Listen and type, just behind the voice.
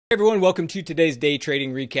Hey everyone, welcome to today's day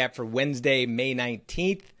trading recap for Wednesday, May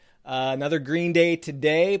 19th. Another green day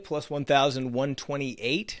today, plus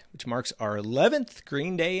 1,128, which marks our 11th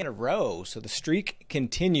green day in a row. So the streak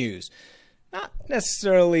continues. Not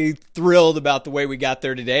necessarily thrilled about the way we got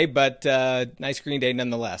there today, but nice green day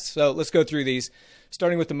nonetheless. So let's go through these.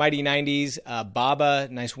 Starting with the mighty 90s, Baba,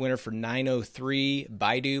 nice winner for 903.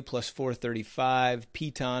 Baidu, plus 435.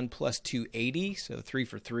 Piton, plus 280. So 3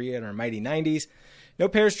 for 3 in our mighty 90s. No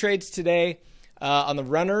pairs trades today. On the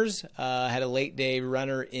runners, had a late day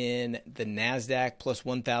runner in the NASDAQ, plus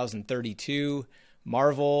 1,032.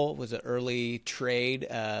 Marvel was an early trade.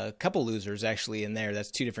 A couple losers actually in there. That's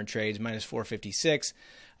two different trades, minus 456.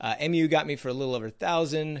 MU got me for a little over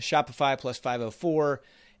 1,000. Shopify, plus 504.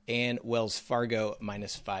 And Wells Fargo,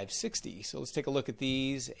 minus 560. So let's take a look at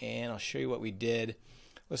these, and I'll show you what we did.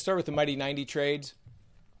 Let's start with the mighty 90 trades.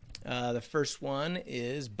 The first one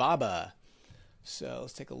is Baba. So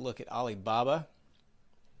let's take a look at Alibaba.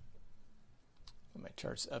 My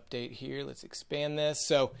charts update here. Let's expand this.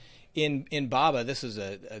 So in Baba, this was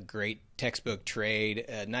a great textbook trade.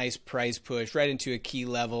 A nice price push right into a key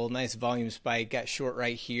level. Nice volume spike. Got short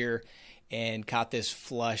right here and caught this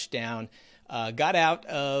flush down. Got out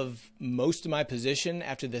of most of my position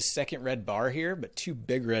after this second red bar here, but two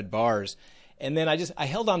big red bars. And then I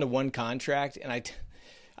held on to one contract, and I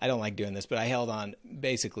don't like doing this, but I held on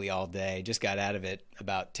basically all day. Just got out of it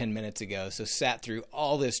about 10 minutes ago. So sat through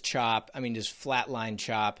all this chop. I mean, just flatline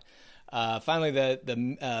chop. Finally,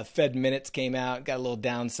 the Fed minutes came out, got a little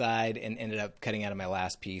downside, and ended up cutting out of my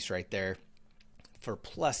last piece right there for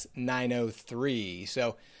plus 903.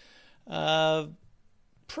 So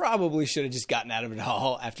probably should have just gotten out of it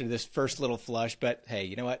all after this first little flush. But hey,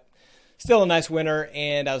 you know what? Still a nice winner,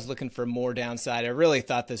 and I was looking for more downside. I really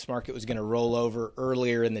thought this market was going to roll over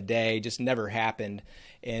earlier in the day. Just never happened,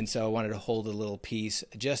 and so I wanted to hold a little piece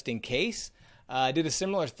just in case. I did a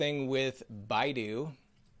similar thing with Baidu.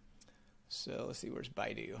 So let's see, where's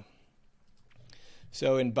Baidu?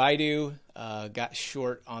 So in Baidu, got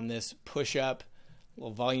short on this push-up,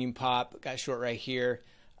 little volume pop, got short right here.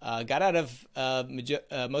 Got out of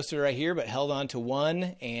most of it right here, but held on to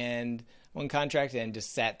one contract and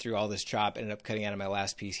just sat through all this chop. Ended up cutting out of my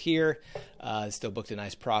last piece here. Still booked a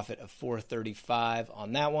nice profit of 435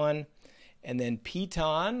 on that one. And then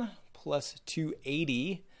Piton plus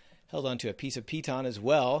 280. Held on to a piece of Piton as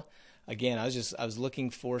well. Again, I was looking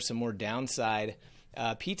for some more downside.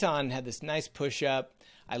 Piton had this nice push up.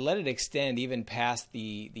 I let it extend even past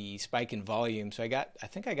the spike in volume. So I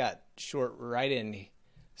think I got short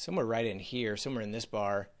somewhere right in here, somewhere in this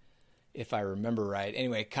bar, if I remember right.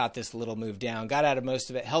 Anyway, caught this little move down, got out of most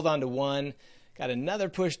of it, held on to one, got another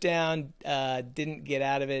push down, didn't get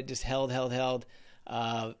out of it, just held.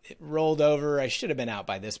 It rolled over. I should have been out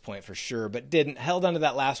by this point for sure, but didn't. Held on to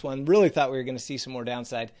that last one. Really thought we were going to see some more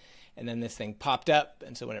downside, and then this thing popped up,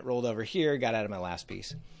 and so when it rolled over here, got out of my last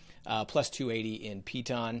piece. Plus 280 in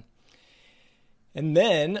Piton. And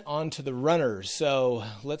then on to the runners. So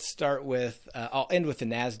let's start with, I'll end with the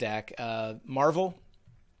NASDAQ. Marvel.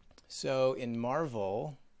 So in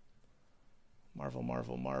Marvel, may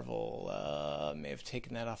have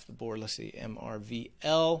taken that off the board. Let's see,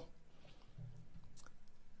 MRVL.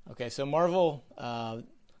 Okay, so Marvel, I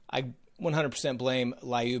 100% blame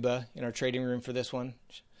Liuba in our trading room for this one.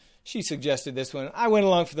 She suggested this one. I went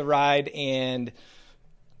along for the ride, and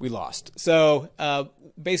we lost. So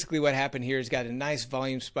basically what happened here is got a nice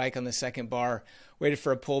volume spike on the second bar, waited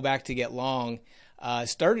for a pullback to get long,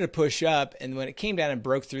 started to push up, and when it came down and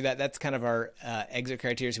broke through that, that's kind of our exit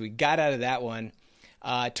criteria. So we got out of that one,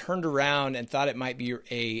 turned around and thought it might be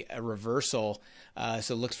a reversal.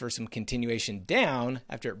 So looks for some continuation down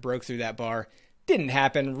after it broke through that bar. Didn't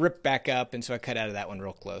happen, ripped back up, and so I cut out of that one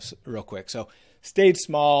real quick. So stayed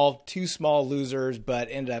small, two small losers, but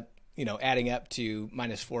ended up adding up to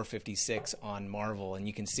minus 456 on Marvel. And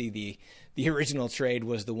you can see the original trade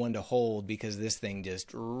was the one to hold because this thing just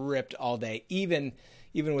ripped all day. Even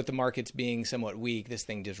with the markets being somewhat weak, this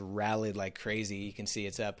thing just rallied like crazy. You can see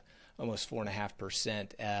it's up almost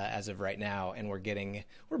 4.5% as of right now, and we're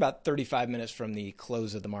about 35 minutes from the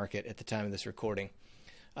close of the market at the time of this recording.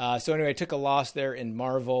 So anyway, I took a loss there in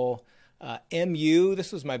Marvel. MU,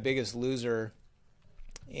 this was my biggest loser.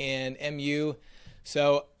 And MU,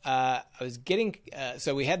 so I was getting,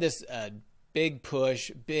 so we had this big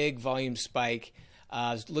push, big volume spike.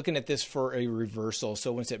 I was looking at this for a reversal.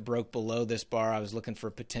 So once it broke below this bar, I was looking for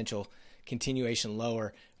a potential continuation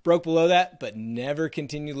lower. Broke below that, but never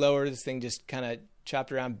continued lower. This thing just kind of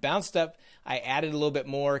chopped around, bounced up. I added a little bit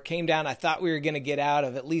more, came down. I thought we were going to get out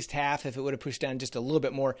of at least half if it would have pushed down just a little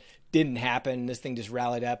bit more. Didn't happen. This thing just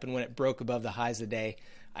rallied up, and when it broke above the highs of the day,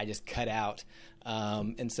 I just cut out.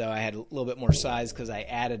 And so I had a little bit more size because I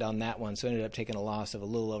added on that one. So I ended up taking a loss of a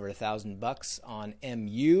little over $1,000 on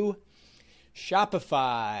MU.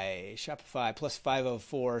 Shopify plus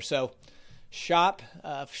 504. So Shop's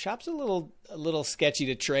a little sketchy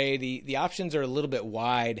to trade. The options are a little bit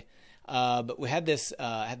wide. But we had this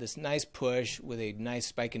nice push with a nice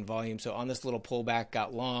spike in volume. So on this little pullback,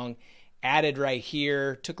 got long, added right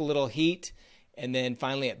here, took a little heat, and then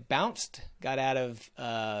finally it bounced, got out of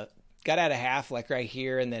half like right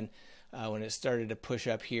here, and then when it started to push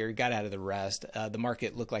up here, got out of the rest. The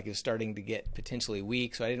market looked like it was starting to get potentially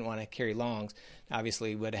weak, so I didn't want to carry longs.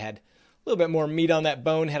 Obviously, would have had a little bit more meat on that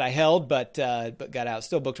bone had I held, but got out.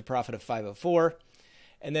 Still booked a profit of 504.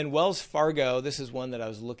 And then Wells Fargo, this is one that I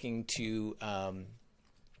was looking to,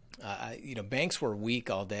 banks were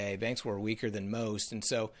weak all day. Banks were weaker than most. And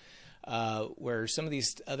so where some of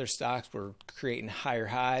these other stocks were creating higher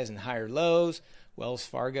highs and higher lows, Wells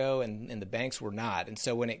Fargo and the banks were not. And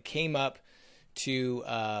so when it came up to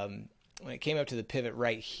the pivot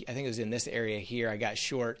right, I think it was in this area here, I got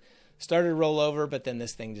short, started to roll over, but then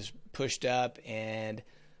this thing just pushed up and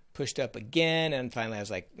pushed up again, and finally I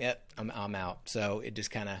was like, yep, I'm out. So it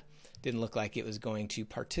just kind of didn't look like it was going to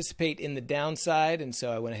participate in the downside, and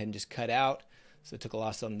so I went ahead and just cut out. So I took a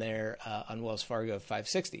loss on there on Wells Fargo of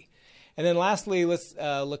 560. And then lastly, let's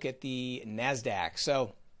look at the NASDAQ.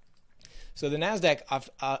 So the NASDAQ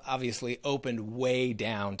obviously opened way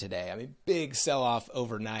down today. I mean, big sell-off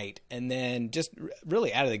overnight, and then just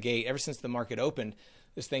really out of the gate, ever since the market opened,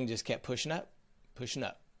 this thing just kept pushing up,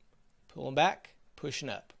 pulling back, pushing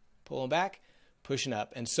up, pulling back, pushing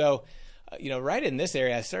up. And so, right in this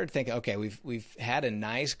area, I started thinking, okay, we've had a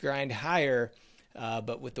nice grind higher,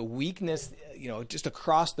 but with the weakness, just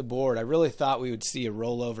across the board, I really thought we would see a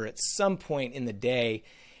rollover at some point in the day.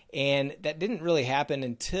 And that didn't really happen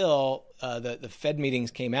until the Fed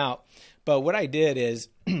meetings came out. But what I did is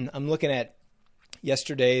I'm looking at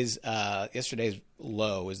yesterday's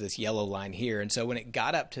low is this yellow line here. And so when it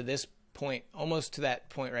got up to this point, almost to that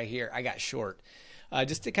point right here, I got short.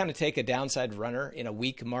 Just to kind of take a downside runner in a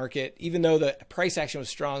weak market. Even though the price action was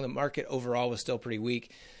strong, the market overall was still pretty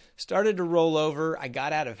weak. Started to roll over. I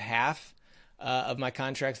got out of half of my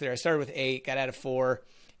contracts there. I started with 8, got out of 4.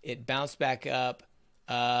 It bounced back up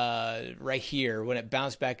right here. When it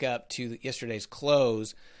bounced back up to yesterday's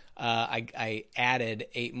close, I added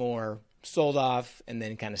 8 more, sold off, and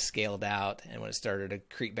then kind of scaled out. And when it started to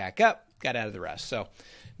creep back up, got out of the rest. So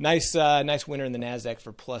nice winner in the NASDAQ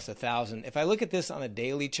for plus 1,000. If I look at this on a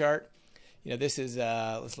daily chart, this is,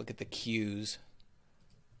 let's look at the Qs.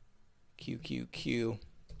 Q.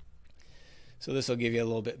 So this will give you a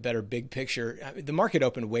little bit better big picture. I mean, the market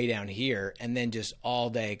opened way down here and then just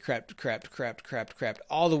all day crept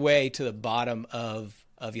all the way to the bottom of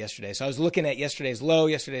yesterday. So I was looking at yesterday's low,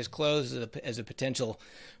 yesterday's close as a potential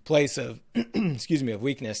place of, of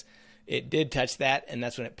weakness. It did touch that, and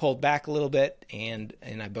that's when it pulled back a little bit, and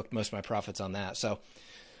I booked most of my profits on that. So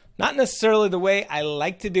not necessarily the way I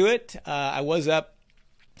like to do it. I was up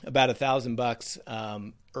about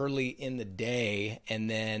 $1,000 early in the day, and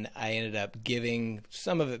then I ended up giving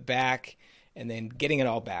some of it back and then getting it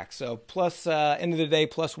all back. So plus end of the day,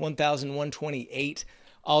 plus 1,128.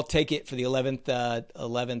 I'll take it for the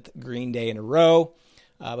 11th green day in a row.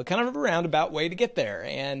 But kind of a roundabout way to get there.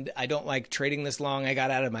 And I don't like trading this long. I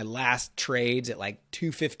got out of my last trades at like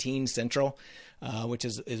 2:15 Central, which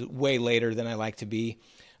is way later than I like to be.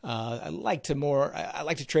 I like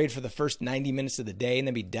to trade for the first 90 minutes of the day and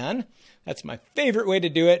then be done. That's my favorite way to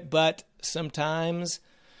do it, but sometimes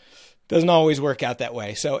doesn't always work out that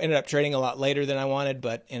way. So ended up trading a lot later than I wanted,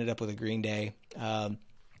 but ended up with a green day.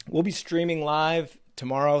 We'll be streaming live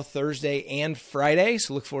tomorrow, Thursday, and Friday.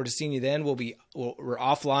 So look forward to seeing you then. We're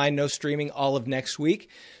offline, no streaming all of next week.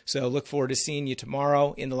 So look forward to seeing you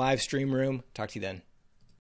tomorrow in the live stream room. Talk to you then.